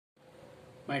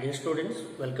My dear students,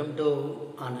 welcome to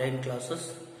online classes.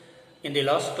 In the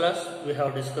last class, we have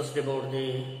discussed about the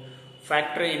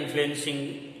factor influencing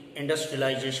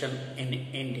industrialization in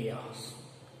India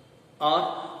or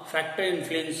factor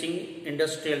influencing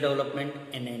industrial development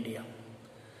in India.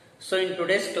 So in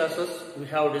today's classes, we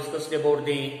have discussed about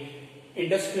the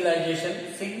industrialization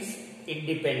since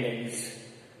independence.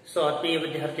 So ಆತ್ಮೀಯ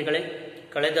ವಿದ್ಯಾರ್ಥಿಗಳೇ,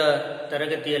 ಕಳೆದ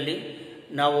ತರಗತಿಯಲ್ಲಿ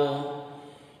ನಾವು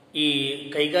ಈ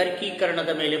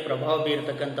ಕೈಗಾರಿಕೀಕರಣದ ಮೇಲೆ ಪ್ರಭಾವ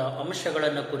ಬೀರತಕ್ಕಂಥ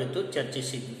ಅಂಶಗಳನ್ನು ಕುರಿತು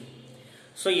ಚರ್ಚಿಸಿದ್ವಿ.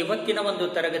 ಸೊ ಇವತ್ತಿನ ಒಂದು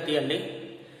ತರಗತಿಯಲ್ಲಿ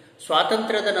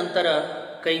ಸ್ವಾತಂತ್ರ್ಯದ ನಂತರ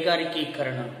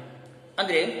ಕೈಗಾರಿಕೀಕರಣ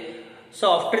ಅಂದರೆ so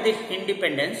after the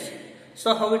independence, so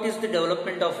how it is the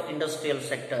development of industrial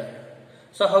sector,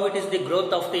 so how it is the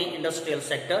growth of the industrial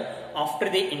sector after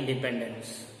the independence.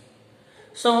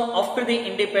 So after the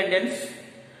independence,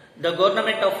 the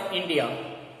government of India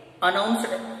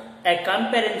announced a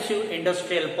comprehensive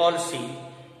industrial policy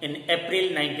in April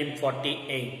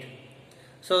 1948.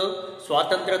 So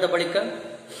ಸ್ವಾತಂತ್ರ್ಯದ ಬಳಿಕ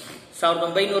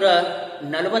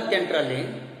 1948ರಲ್ಲಿ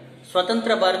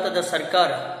ಸ್ವತಂತ್ರ ಭಾರತದ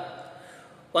ಸರ್ಕಾರ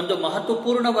ಒಂದು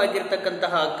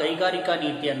ಮಹತ್ವಪೂರ್ಣವಾಗಿರತಕ್ಕಂತಹ ಕೈಗಾರಿಕಾ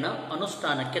ನೀತಿಯನ್ನು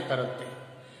ಅನುಷ್ಠಾನಕ್ಕೆ ತರುತ್ತೆ.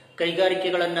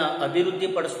 ಕೈಗಾರಿಕೆಗಳನ್ನು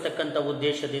ಅಭಿವೃದ್ಧಿಪಡಿಸತಕ್ಕಂಥ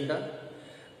ಉದ್ದೇಶದಿಂದ,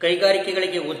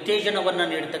 ಕೈಗಾರಿಕೆಗಳಿಗೆ ಉತ್ತೇಜನವನ್ನು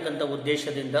ನೀಡತಕ್ಕಂಥ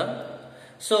ಉದ್ದೇಶದಿಂದ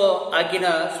ಸೊ ಆಗಿನ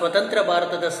ಸ್ವತಂತ್ರ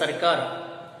ಭಾರತದ ಸರ್ಕಾರ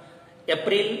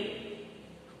ಏಪ್ರಿಲ್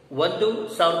 1,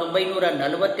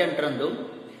 1948ರಂದು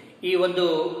ಈ ಒಂದು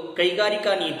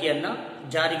ಕೈಗಾರಿಕಾ ನೀತಿಯನ್ನು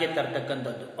ಜಾರಿಗೆ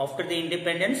ತರತಕ್ಕಂಥದ್ದು. After the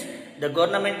independence, the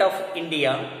government of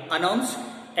India announce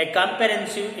A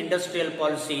comprehensive industrial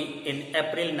policy in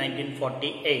April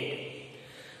 1948.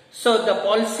 So the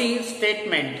policy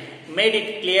statement made it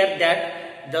clear that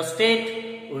the state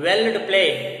will play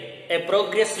a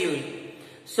progressive,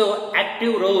 so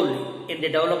active role in the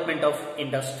development of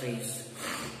industries.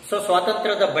 So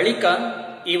ಸ್ವಾತಂತ್ರ್ಯದ ಬಳಿಕ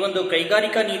ಈ ಒಂದು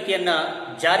ಕೈಗಾರಿಕಾ ನೀತಿಯನ್ನ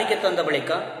ಜಾರಿಗೆ ತಂದ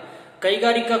ಬಳಿಕ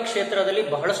ಕೈಗಾರಿಕಾ ಕ್ಷೇತ್ರದಲ್ಲಿ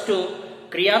ಬಹಳಷ್ಟು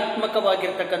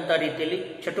ಕ್ರಿಯಾತ್ಮಕವಾಗಿರ್ತಕ್ಕಂಥ ರೀತಿಯಲ್ಲಿ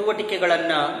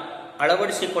ಚಟುವಟಿಕೆಗಳನ್ನ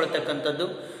ಅಳವಡಿಸಿಕೊಳ್ತಕ್ಕಂಥದ್ದು,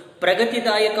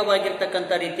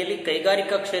 ಪ್ರಗತಿದಾಯಕವಾಗಿರ್ತಕ್ಕಂಥ ರೀತಿಯಲ್ಲಿ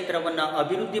ಕೈಗಾರಿಕಾ ಕ್ಷೇತ್ರವನ್ನು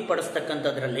ಅಭಿವೃದ್ಧಿ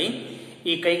ಪಡಿಸ್ತಕ್ಕಂಥದ್ರಲ್ಲಿ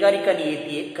ಈ ಕೈಗಾರಿಕಾ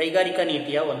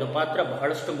ನೀತಿಯ ಒಂದು ಪಾತ್ರ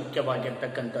ಬಹಳಷ್ಟು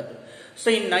ಮುಖ್ಯವಾಗಿರ್ತಕ್ಕಂಥದ್ದು. So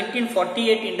in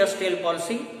 1948 industrial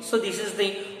policy, so this is the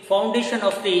foundation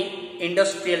of the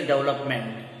industrial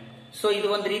development. So ಇದು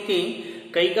ಒಂದು ರೀತಿ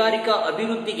ಕೈಗಾರಿಕಾ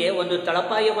ಅಭಿವೃದ್ಧಿಗೆ ಒಂದು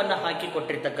ತಳಪಾಯವನ್ನು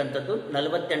ಹಾಕಿಕೊಟ್ಟಿರ್ತಕ್ಕಂಥದ್ದು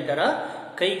 48ರ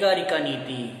ಕೈಗಾರಿಕಾ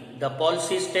ನೀತಿ. The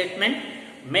policy statement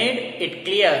made it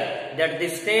clear that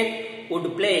the state would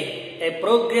play a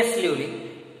progressively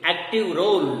active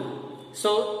role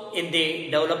so in the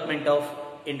development of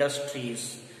industries.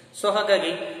 So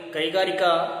ಹಾಗಾಗಿ ಕೈಗಾರಿಕಾ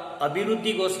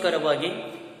ಅಭಿವೃದ್ಧಿಗೋಸ್ಕರವಾಗಿ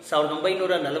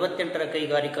 1948ರ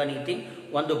ಕೈಗಾರಿಕಾ ನೀತಿ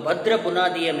ಒಂದು ಭದ್ರ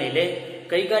ಬುನಾದಿಯ ಮೇಲೆ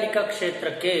ಕೈಗಾರಿಕಾ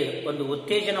ಕ್ಷೇತ್ರಕ್ಕೆ ಒಂದು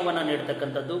ಉತ್ತೇಜನವನ್ನು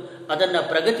ನೀಡತಕ್ಕಂಥದ್ದು, ಅದನ್ನು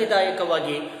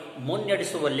ಪ್ರಗತಿದಾಯಕವಾಗಿ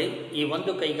ಮುನ್ನಡೆಸುವಲ್ಲಿ ಈ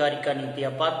ಒಂದು ಕೈಗಾರಿಕಾ ನೀತಿಯ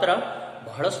ಪಾತ್ರ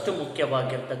ಬಹಳಷ್ಟು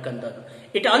ಮುಖ್ಯವಾಗಿರ್ತಕ್ಕಂಥದ್ದು.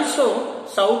 It also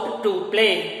ಸೌಟ್ to play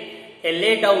a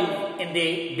lay down in the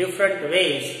different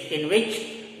ways in which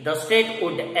the state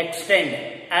would extend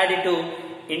add to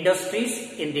industries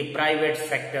in the private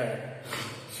sector.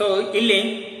 So ಇಲ್ಲಿ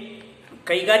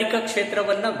ಕೈಗಾರಿಕಾ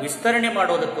ಕ್ಷೇತ್ರವನ್ನು ವಿಸ್ತರಣೆ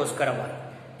ಮಾಡೋದಕ್ಕೋಸ್ಕರವಾಗಿ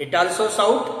it also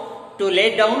sought to lay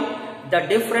down the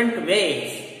different ways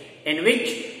in which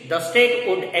the state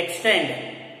would extend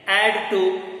add to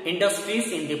industries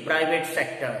in the private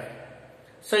sector.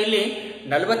 So ಇಲ್ಲಿ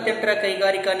 48ರ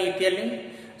ಕೈಗಾರಿಕಾ ನೀತಿಯಲ್ಲಿ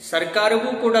ಸರ್ಕಾರವೂ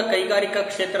ಕೂಡ ಕೈಗಾರಿಕಾ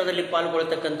ಕ್ಷೇತ್ರದಲ್ಲಿ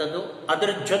ಪಾಲ್ಗೊಳ್ತಕ್ಕಂಥದ್ದು,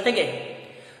 ಅದರ ಜೊತೆಗೆ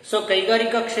ಸೊ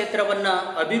ಕೈಗಾರಿಕಾ ಕ್ಷೇತ್ರವನ್ನ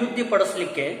ಅಭಿವೃದ್ಧಿ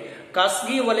ಪಡಿಸಲಿಕ್ಕೆ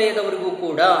ಖಾಸಗಿ ವಲಯದವರಿಗೂ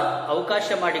ಕೂಡ ಅವಕಾಶ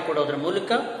ಮಾಡಿಕೊಡೋದ್ರ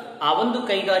ಮೂಲಕ ಆ ಒಂದು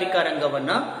ಕೈಗಾರಿಕಾ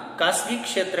ರಂಗವನ್ನ ಖಾಸಗಿ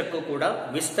ಕ್ಷೇತ್ರಕ್ಕೂ ಕೂಡ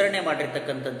ವಿಸ್ತರಣೆ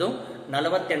ಮಾಡಿರ್ತಕ್ಕಂಥದ್ದು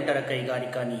 48ರ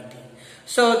ಕೈಗಾರಿಕಾ ನೀತಿ.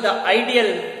 So the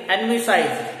ideal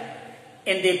ಎನ್ವಿಸೈಸ್ಡ್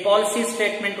in the policy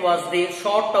statement was the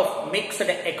sort of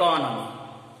mixed economy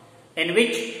in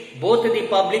which both the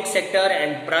public sector and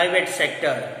private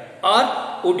sector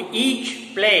would each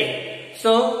play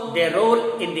so their role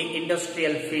in the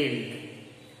industrial field.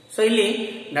 So ಇಲ್ಲಿ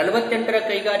 48ರ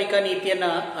ಕೈಗಾರಿಕಾ ನೀತಿಯನ್ನ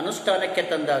ಅನುಷ್ಠಾನಕ್ಕೆ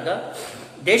ತಂದಾಗ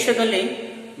ದೇಶದಲ್ಲಿ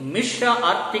ಮಿಶ್ರ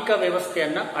ಆರ್ಥಿಕ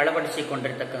ವ್ಯವಸ್ಥೆಯನ್ನ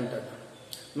ಅಳವಡಿಸಿಕೊಂಡಿರ್ತಕ್ಕಂಥದ್ದು.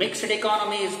 Mixed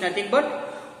economy is nothing but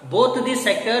both the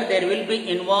sector there will be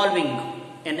involving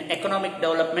in economic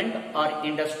development are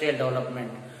industrial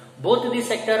development. Both the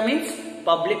sector means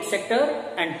public sector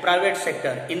and private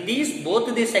sector. In these both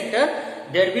the sector,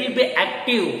 there will be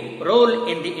active role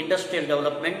in the industrial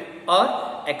development or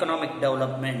economic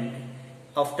development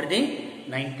after the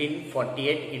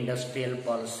 1948 industrial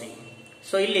policy.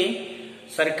 So ಇಲ್ಲಿ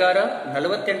ಸರ್ಕಾರ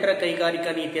 48ರ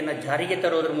ಕೈಗಾರಿಕಾ ನೀತಿಯನ್ನು ಜಾರಿಗೆ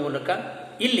ತರೋದ್ರ ಮೂಲಕ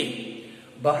ಇಲ್ಲಿ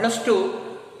ಬಹಳಷ್ಟು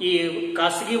ಈ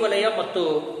ಖಾಸಗಿ ವಲಯ ಮತ್ತು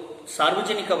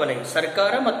ಸಾರ್ವಜನಿಕ ವಲಯ,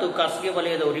 ಸರ್ಕಾರ ಮತ್ತು ಖಾಸಗಿ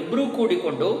ವಲಯದವರಿಬ್ಬರೂ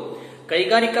ಕೂಡಿಕೊಂಡು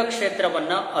ಕೈಗಾರಿಕಾ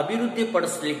ಕ್ಷೇತ್ರವನ್ನ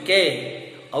ಅಭಿವೃದ್ಧಿಪಡಿಸಲಿಕ್ಕೆ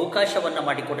ಅವಕಾಶವನ್ನ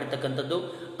ಮಾಡಿಕೊಟ್ಟಿರ್ತಕ್ಕಂಥದ್ದು.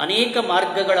 ಅನೇಕ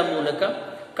ಮಾರ್ಗಗಳ ಮೂಲಕ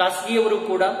ಖಾಸಗಿಯವರು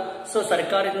ಕೂಡ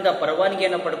ಸರ್ಕಾರದಿಂದ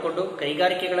ಪರವಾನಗಿಯನ್ನು ಪಡ್ಕೊಂಡು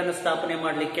ಕೈಗಾರಿಕೆಗಳನ್ನು ಸ್ಥಾಪನೆ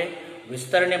ಮಾಡಲಿಕ್ಕೆ,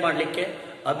 ವಿಸ್ತರಣೆ ಮಾಡಲಿಕ್ಕೆ,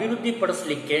 ಅಭಿವೃದ್ಧಿ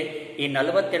ಪಡಿಸಲಿಕ್ಕೆ ಈ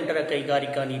 48ರ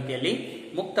ಕೈಗಾರಿಕಾ ನೀತಿಯಲ್ಲಿ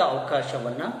ಮುಕ್ತ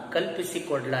ಅವಕಾಶವನ್ನ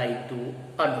ಕಲ್ಪಿಸಿಕೊಡಲಾಯಿತು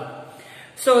ಅನ್ನೋದು.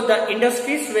 So the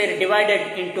industries were divided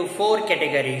into 4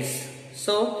 categories.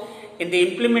 So in the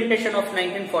implementation of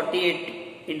 1948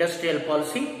 industrial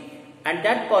policy and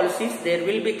that policies there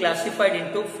will be classified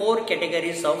into 4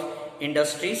 categories of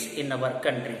industries in our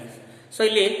country. So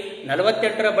ಇಲ್ಲಿ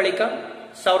 48ರ ಬಳಿಕ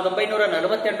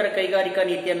 1948ರ ಕೈಗಾರಿಕಾ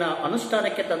ನೀತಿಯನ್ನ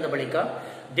ಅನುಷ್ಠಾನಕ್ಕೆ ತಂದ ಬಳಿಕ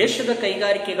ದೇಶದ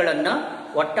ಕೈಗಾರಿಕೆಗಳನ್ನ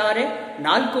ಒಟ್ಟಾರೆ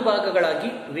 4 ಭಾಗಗಳಾಗಿ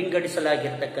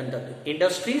ವಿಂಗಡಿಸಲಾಗಿರ್ತಕ್ಕಂಥದ್ದು.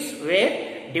 Industries wear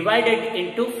divided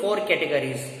into 4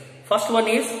 categories. First one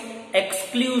is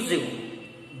exclusive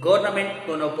government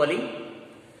monopoly.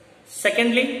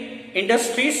 Secondly,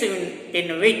 industries in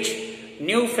which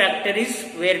new factories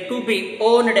were to be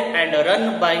owned and run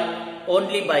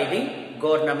only by the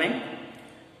government.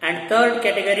 And third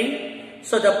category,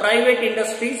 so the private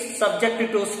industries subject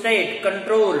to state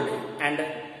controlled and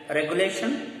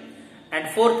regulation. And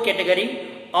fourth category,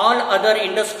 all other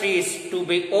industries to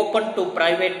be open to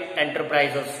private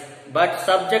enterprises but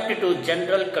subject to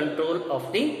general control of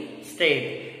the state.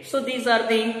 So these are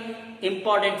the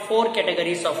important 4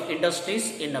 categories of industries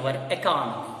in our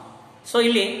economy. So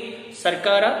ಇಲ್ಲಿ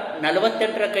ಸರ್ಕಾರ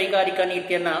 48ರ ಕೈಗಾರಿಕಾ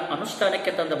ನೀತಿಯನ್ನ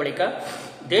ಅನುಷ್ಠಾನಕ್ಕೆ ತಂದ ಬಳಿಕ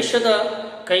ದೇಶದ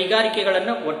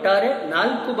ಕೈಗಾರಿಕೆಗಳನ್ನು ಒಟ್ಟಾರೆ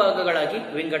 4 ಭಾಗಗಳಾಗಿ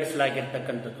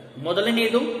ವಿಂಗಡಿಸಲಾಗಿರ್ತಕ್ಕಂಥದ್ದು.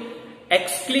 ಮೊದಲನೆಯದು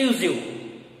ಎಕ್ಸ್ಕ್ಲೂಸಿವ್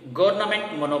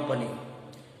ಗವರ್ನಮೆಂಟ್ ಮೊನೋಪಲಿ.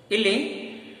 ಇಲ್ಲಿ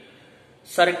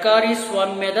ಸರ್ಕಾರಿ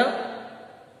ಸ್ವಾಮ್ಯದ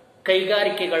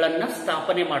ಕೈಗಾರಿಕೆಗಳನ್ನ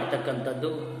ಸ್ಥಾಪನೆ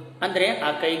ಮಾಡತಕ್ಕಂಥದ್ದು. ಅಂದ್ರೆ ಆ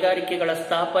ಕೈಗಾರಿಕೆಗಳ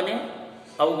ಸ್ಥಾಪನೆ,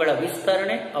 ಅವುಗಳ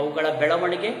ವಿಸ್ತರಣೆ, ಅವುಗಳ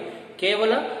ಬೆಳವಣಿಗೆ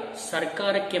ಕೇವಲ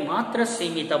ಸರ್ಕಾರಕ್ಕೆ ಮಾತ್ರ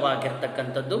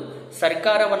ಸೀಮಿತವಾಗಿರ್ತಕ್ಕಂಥದ್ದು.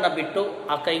 ಸರ್ಕಾರವನ್ನ ಬಿಟ್ಟು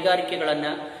ಆ ಕೈಗಾರಿಕೆಗಳನ್ನ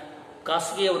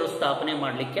ಖಾಸಗಿಯವರು ಸ್ಥಾಪನೆ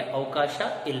ಮಾಡಲಿಕ್ಕೆ ಅವಕಾಶ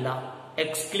ಇಲ್ಲ.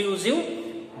 ಎಕ್ಸ್ಕ್ಲೂಸಿವ್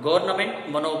ಗವರ್ನಮೆಂಟ್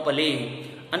ಮೊನೋಪಲಿ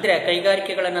ಅಂದ್ರೆ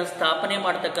ಕೈಗಾರಿಕೆಗಳನ್ನು ಸ್ಥಾಪನೆ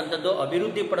ಮಾಡತಕ್ಕಂಥದ್ದು,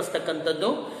 ಅಭಿವೃದ್ಧಿ ಪಡಿಸ್ತಕ್ಕಂಥದ್ದು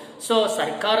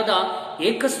ಸರ್ಕಾರದ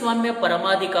ಏಕಸ್ವಾಮ್ಯ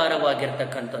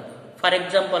ಪರಮಾಧಿಕಾರವಾಗಿರ್ತಕ್ಕಂಥದ್ದು. For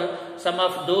example, some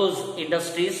of those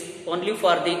industries only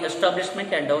for the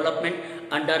establishment and development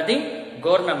under the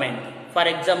government. For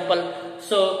example,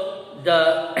 the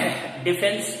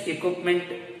defense equipment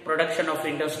production of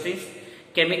industries,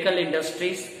 chemical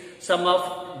industries, some of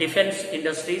defense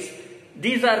industries.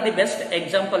 These are the best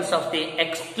examples of the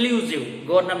exclusive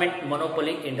government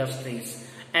monopoly industries.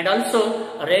 And also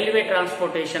railway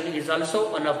transportation is also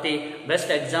one of the best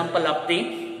example of the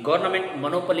government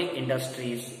monopoly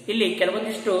industries. ಇಲ್ಲಿ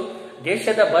ಕೆಲವೊಂದಿಷ್ಟು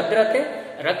ದೇಶದ ಭದ್ರತೆ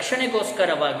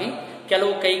ರಕ್ಷಣೆಗೋಸ್ಕರವಾಗಿ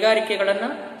ಕೆಲವು ಕೈಗಾರಿಕೆಗಳನ್ನು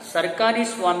ಸರ್ಕಾರಿ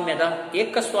ಸ್ವಾಮ್ಯದ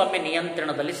ಏಕಸ್ವಾಮ್ಯ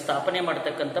ನಿಯಂತ್ರಣದಲ್ಲಿ ಸ್ಥಾಪನೆ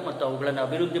ಮಾಡತಕ್ಕಂಥ ಮತ್ತು ಅವುಗಳನ್ನು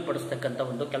ಅಭಿವೃದ್ಧಿ ಪಡಿಸ್ತಕ್ಕಂಥ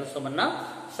ಒಂದು ಕೆಲಸವನ್ನ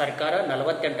ಸರ್ಕಾರ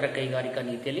 48ರ ಕೈಗಾರಿಕಾ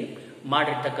ನೀತಿಯಲ್ಲಿ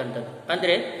ಮಾಡಿರ್ತಕ್ಕಂಥದ್ದು.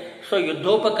 ಅಂದ್ರೆ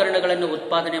ಯುದ್ಧೋಪಕರಣಗಳನ್ನು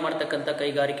ಉತ್ಪಾದನೆ ಮಾಡತಕ್ಕಂಥ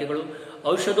ಕೈಗಾರಿಕೆಗಳು,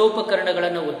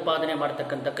 ಔಷಧೋಪಕರಣಗಳನ್ನು ಉತ್ಪಾದನೆ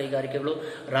ಮಾಡತಕ್ಕಂಥ ಕೈಗಾರಿಕೆಗಳು,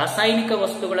 ರಾಸಾಯನಿಕ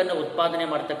ವಸ್ತುಗಳನ್ನು ಉತ್ಪಾದನೆ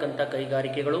ಮಾಡತಕ್ಕಂಥ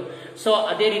ಕೈಗಾರಿಕೆಗಳು,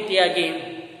 ಅದೇ ರೀತಿಯಾಗಿ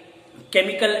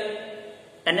ಕೆಮಿಕಲ್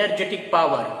ಎನರ್ಜೆಟಿಕ್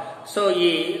ಪವರ್,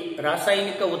 ಈ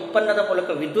ರಾಸಾಯನಿಕ ಉತ್ಪನ್ನದ ಮೂಲಕ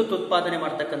ವಿದ್ಯುತ್ ಉತ್ಪಾದನೆ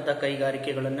ಮಾಡತಕ್ಕಂಥ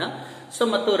ಕೈಗಾರಿಕೆಗಳನ್ನ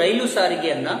ಮತ್ತು ರೈಲು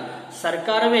ಸಾರಿಗೆಯನ್ನ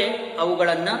ಸರ್ಕಾರವೇ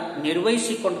ಅವುಗಳನ್ನ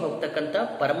ನಿರ್ವಹಿಸಿಕೊಂಡು ಹೋಗ್ತಕ್ಕಂಥ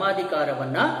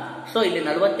ಪರಮಾಧಿಕಾರವನ್ನ ಇಲ್ಲಿ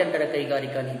 48ರ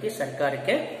ಕೈಗಾರಿಕಾ ನೀತಿ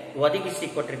ಸರ್ಕಾರಕ್ಕೆ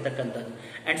ಒದಗಿಸಿಕೊಟ್ಟಿರ್ತಕ್ಕಂಥದ್ದು.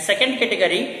 And second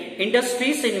category,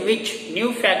 industries in which new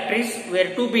factories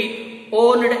wear to B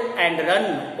owned and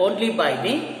run only by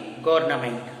the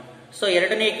government.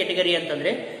 ಎರಡನೇ ಕೆಟಗರಿ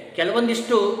ಅಂತಂದ್ರೆ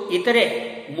ಕೆಲವೊಂದಿಷ್ಟು ಇತರೆ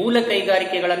ಮೂಲ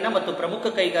ಕೈಗಾರಿಕೆಗಳನ್ನ ಮತ್ತು ಪ್ರಮುಖ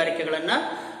ಕೈಗಾರಿಕೆಗಳನ್ನ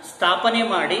ಸ್ಥಾಪನೆ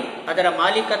ಮಾಡಿ ಅದರ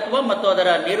ಮಾಲೀಕತ್ವ ಮತ್ತು ಅದರ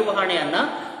ನಿರ್ವಹಣೆಯನ್ನ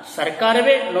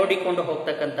ಸರ್ಕಾರವೇ ನೋಡಿಕೊಂಡು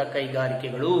ಹೋಗ್ತಕ್ಕಂಥ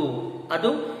ಕೈಗಾರಿಕೆಗಳು,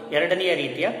 ಅದು ಎರಡನೆಯ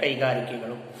ರೀತಿಯ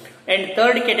ಕೈಗಾರಿಕೆಗಳು. And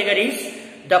third categories,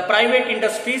 the private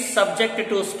industries subject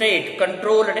to state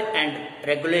controlled and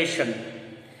regulation.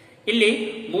 ಇಲ್ಲಿ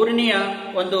ಮೂರನೆಯ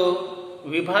ಒಂದು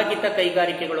ವಿಭಾಗಿತ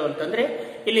ಕೈಗಾರಿಕೆಗಳು ಅಂತಂದ್ರೆ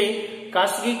ಇಲ್ಲಿ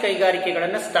ಖಾಸಗಿ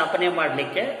ಕೈಗಾರಿಕೆಗಳನ್ನ ಸ್ಥಾಪನೆ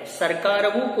ಮಾಡಲಿಕ್ಕೆ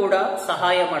ಸರ್ಕಾರವೂ ಕೂಡ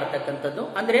ಸಹಾಯ ಮಾಡತಕ್ಕಂಥದ್ದು.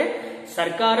 ಅಂದ್ರೆ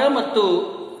ಸರ್ಕಾರ ಮತ್ತು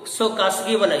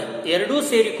ಖಾಸಗಿ ವಲಯ ಎರಡೂ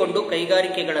ಸೇರಿಕೊಂಡು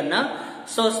ಕೈಗಾರಿಕೆಗಳನ್ನ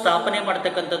ಸ್ಥಾಪನೆ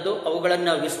ಮಾಡತಕ್ಕಂಥದ್ದು, ಅವುಗಳನ್ನ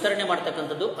ವಿಸ್ತರಣೆ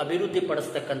ಮಾಡತಕ್ಕಂಥದ್ದು, ಅಭಿವೃದ್ಧಿ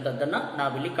ಪಡಿಸ್ತಕ್ಕಂಥದ್ದನ್ನ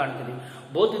ನಾವಿಲ್ಲಿ ಕಾಣ್ತೀವಿ.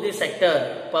 Both the sector,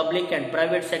 public and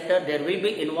private sector, there will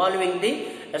be involving the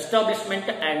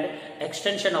establishment and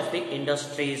extension of the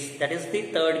industries. That is the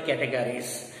third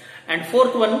categories. And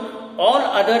fourth one, all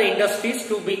other industries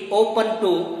to be open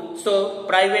to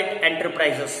private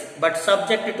enterprises but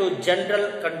subject to general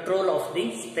control of the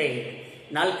state.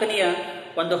 ನಾಲ್ಕನೆಯ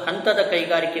ಒಂದು ಹಂತದ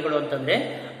ಕೈಗಾರಿಕೆಗಳು ಅಂತಂದ್ರೆ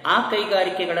ಆ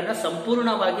ಕೈಗಾರಿಕೆಗಳನ್ನು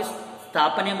ಸಂಪೂರ್ಣವಾಗಿ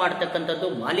ಸ್ಥಾಪನೆ ಮಾಡತಕ್ಕಂಥದ್ದು,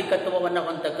 ಮಾಲೀಕತ್ವವನ್ನ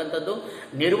ಹೊಂದತಕ್ಕಂಥದ್ದು,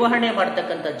 ನಿರ್ವಹಣೆ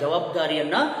ಮಾಡತಕ್ಕಂಥ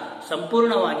ಜವಾಬ್ದಾರಿಯನ್ನ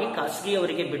ಸಂಪೂರ್ಣವಾಗಿ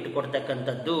ಖಾಸಗಿಯವರಿಗೆ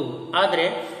ಬಿಟ್ಟುಕೊಡ್ತಕ್ಕಂಥದ್ದು. ಆದರೆ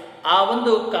ಆ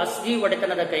ಒಂದು ಖಾಸಗಿ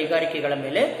ಒಡೆತನದ ಕೈಗಾರಿಕೆಗಳ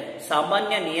ಮೇಲೆ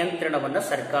ಸಾಮಾನ್ಯ ನಿಯಂತ್ರಣವನ್ನ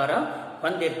ಸರ್ಕಾರ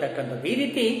ಹೊಂದಿರತಕ್ಕಂಥದ್ದು. ಈ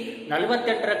ರೀತಿ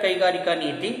 48ರ ಕೈಗಾರಿಕಾ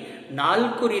ನೀತಿ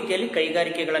 4 ರೀತಿಯಲ್ಲಿ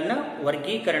ಕೈಗಾರಿಕೆಗಳನ್ನ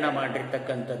ವರ್ಗೀಕರಣ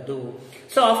ಮಾಡಿರ್ತಕ್ಕಂಥದ್ದು.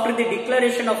 So after the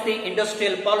declaration of the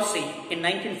industrial policy in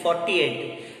 1948,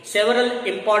 several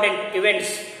important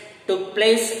events took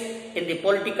place in the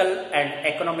political and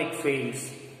economic fields.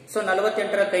 So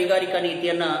 48ರ ಕೈಗಾರಿಕಾ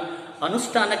ನೀತಿಯನ್ನ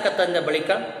ಅನುಷ್ಠಾನಕ್ಕೆ ತಂದ ಬಳಿಕ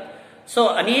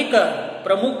ಅನೇಕ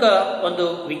ಪ್ರಮುಖ ಒಂದು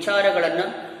ವಿಚಾರಗಳನ್ನ,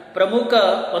 ಪ್ರಮುಖ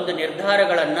ಒಂದು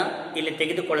ನಿರ್ಧಾರಗಳನ್ನ ಇಲ್ಲಿ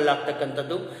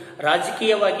ತೆಗೆದುಕೊಳ್ಳಲಾಗ್ತಕ್ಕಂಥದ್ದು.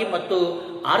 ರಾಜಕೀಯವಾಗಿ ಮತ್ತು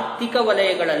ಆರ್ಥಿಕ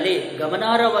ವಲಯಗಳಲ್ಲಿ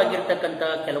ಗಮನಾರ್ಹವಾಗಿರ್ತಕ್ಕಂಥ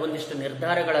ಕೆಲವೊಂದಿಷ್ಟು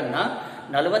ನಿರ್ಧಾರಗಳನ್ನ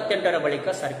 48ರ ಬಳಿಕ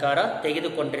ಸರ್ಕಾರ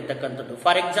ತೆಗೆದುಕೊಂಡಿರ್ತಕ್ಕಂಥದ್ದು.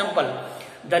 For example,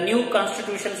 the new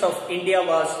constitutions of India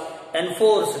was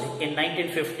enforced in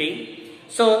 1950.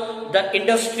 So the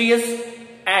Industrials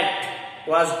Act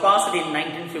was passed in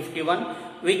 1951,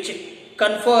 which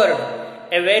conferred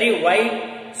a very wide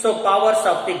powers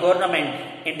of the government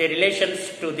in the relations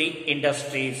to the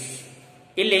industries.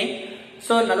 ಇಲ್ಲಿ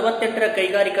 48ರ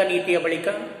ಕೈಗಾರಿಕಾ ನೀತಿಯ ಬಳಿಕ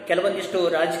ಕೆಲವೊಂದಿಷ್ಟು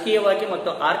ರಾಜಕೀಯವಾಗಿ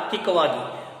ಮತ್ತು ಆರ್ಥಿಕವಾಗಿ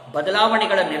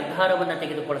ಬದಲಾವಣೆಗಳ ನಿರ್ಧಾರವನ್ನು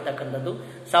ತೆಗೆದುಕೊಳ್ಳತಕ್ಕಂಥದ್ದು.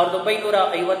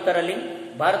 1950ರಲ್ಲಿ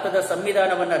ಭಾರತದ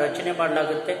ಸಂವಿಧಾನವನ್ನ ರಚನೆ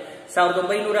ಮಾಡಲಾಗುತ್ತೆ.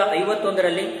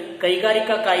 1951ರಲ್ಲಿ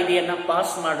ಕೈಗಾರಿಕಾ ಕಾಯ್ದೆಯನ್ನ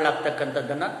ಪಾಸ್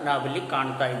ಮಾಡಲಾಗ್ತಕ್ಕಂಥದ್ದನ್ನ ನಾವಿಲ್ಲಿ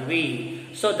ಕಾಣ್ತಾ ಇದ್ವಿ.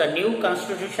 So the new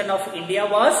constitution of India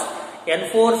was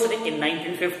enforced in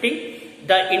 1950.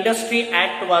 The industry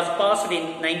act was passed in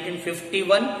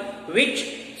 1951, which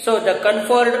the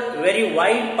conferred very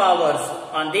wide powers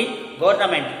on the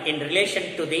government in relation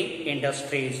to the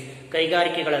industries.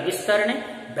 ಕೈಗಾರಿಕೆಗಳ ವಿಸ್ತರಣೆ,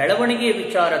 ಬೆಳವಣಿಗೆಯ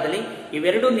ವಿಚಾರದಲ್ಲಿ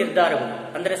ಇವೆರಡು ನಿರ್ಧಾರಗಳು,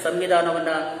 ಅಂದ್ರೆ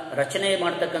ಸಂವಿಧಾನವನ್ನ ರಚನೆ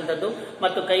ಮಾಡತಕ್ಕಂಥದ್ದು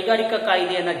ಮತ್ತು ಕೈಗಾರಿಕಾ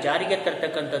ಕಾಯ್ದೆಯನ್ನ ಜಾರಿಗೆ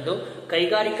ತರ್ತಕ್ಕಂಥದ್ದು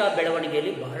ಕೈಗಾರಿಕಾ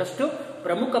ಬೆಳವಣಿಗೆಯಲ್ಲಿ ಬಹಳಷ್ಟು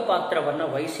ಪ್ರಮುಖ ಪಾತ್ರವನ್ನ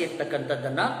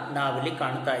ವಹಿಸಿರ್ತಕ್ಕಂಥದ್ದನ್ನ ನಾವಿಲ್ಲಿ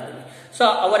ಕಾಣ್ತಾ ಇದ್ದೀವಿ. So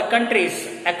our countries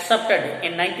accepted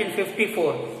in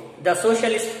 1954 the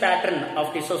socialist pattern of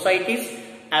the societies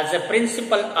as the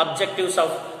principal objectives of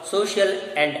social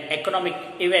and economic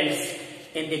events.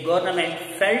 In the government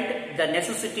felt the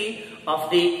necessity of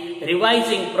the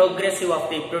revising progressive of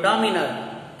the predominant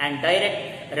and direct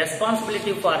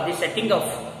responsibility for the setting of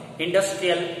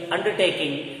industrial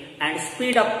undertaking and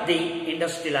speed up the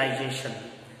industrialization.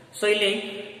 So ಇಲ್ಲಿ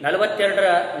 42ರ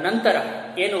ನಂತರ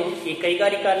ಏನು ಈ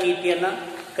ಕೈಗಾರಿಕಾ ನೀತಿಯನ್ನ,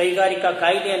 ಕೈಗಾರಿಕಾ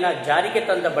ಕಾಯ್ದೆಯನ್ನ ಜಾರಿಗೆ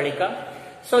ತಂದ ಬಳಿಕ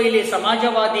ಇಲ್ಲಿ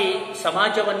ಸಮಾಜವಾದಿ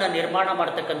ಸಮಾಜವನ್ನ ನಿರ್ಮಾಣ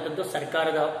ಮಾಡತಕ್ಕಂಥದ್ದು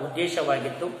ಸರ್ಕಾರದ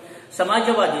ಉದ್ದೇಶವಾಗಿತ್ತು.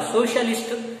 ಸಮಾಜವಾದಿ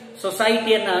ಸೋಷಿಯಲಿಸ್ಟ್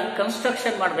ಸೊಸೈಟಿಯನ್ನ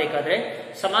ಕನ್ಸ್ಟ್ರಕ್ಷನ್ ಮಾಡಬೇಕಾದ್ರೆ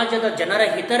ಸಮಾಜದ ಜನರ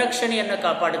ಹಿತರಕ್ಷಣೆಯನ್ನ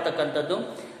ಕಾಪಾಡತಕ್ಕಂಥದ್ದು,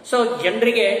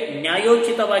 ಜನರಿಗೆ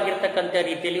ನ್ಯಾಯೋಚಿತವಾಗಿರ್ತಕ್ಕಂಥ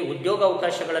ರೀತಿಯಲ್ಲಿ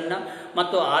ಉದ್ಯೋಗಾವಕಾಶಗಳನ್ನ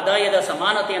ಮತ್ತು ಆದಾಯದ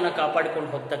ಸಮಾನತೆಯನ್ನ ಕಾಪಾಡಿಕೊಂಡು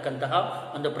ಹೋಗ್ತಕ್ಕಂತಹ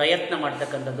ಒಂದು ಪ್ರಯತ್ನ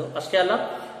ಮಾಡತಕ್ಕಂಥದ್ದು. ಅಷ್ಟೇ ಅಲ್ಲ,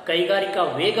 ಕೈಗಾರಿಕಾ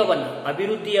ವೇಗವನ್ನ,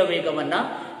 ಅಭಿವೃದ್ಧಿಯ ವೇಗವನ್ನ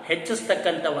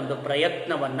ಹೆಚ್ಚಿಸ್ತಕ್ಕಂಥ ಒಂದು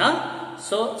ಪ್ರಯತ್ನವನ್ನ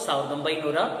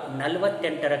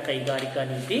 1948ರ ಕೈಗಾರಿಕಾ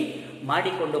ನೀತಿ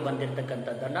ಮಾಡಿಕೊಂಡು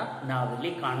ಬಂದಿರತಕ್ಕಂಥದ್ದನ್ನ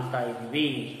ನಾವಿಲ್ಲಿ ಕಾಣ್ತಾ ಇದ್ದೀವಿ.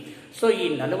 ಈ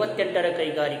 48ರ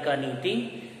ಕೈಗಾರಿಕಾ ನೀತಿ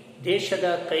ದೇಶದ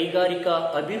ಕೈಗಾರಿಕಾ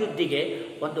ಅಭಿವೃದ್ಧಿಗೆ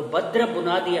ಒಂದು ಭದ್ರ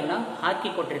ಬುನಾದಿಯನ್ನ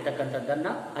ಹಾಕಿಕೊಟ್ಟಿರ್ತಕ್ಕಂಥದ್ದನ್ನ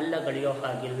ಅಲ್ಲಗಳೆಯೋ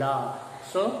ಹಾಗಿಲ್ಲ.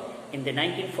 in the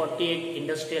 1948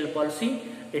 industrial policy,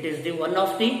 it is the one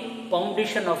of the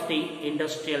foundation of the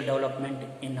industrial development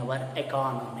in our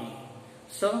economy.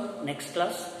 Next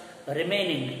class,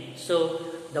 remaining,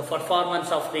 the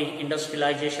performance of the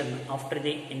industrialization after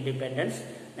the independence,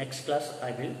 next class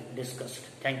I will discuss.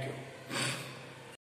 Thank you.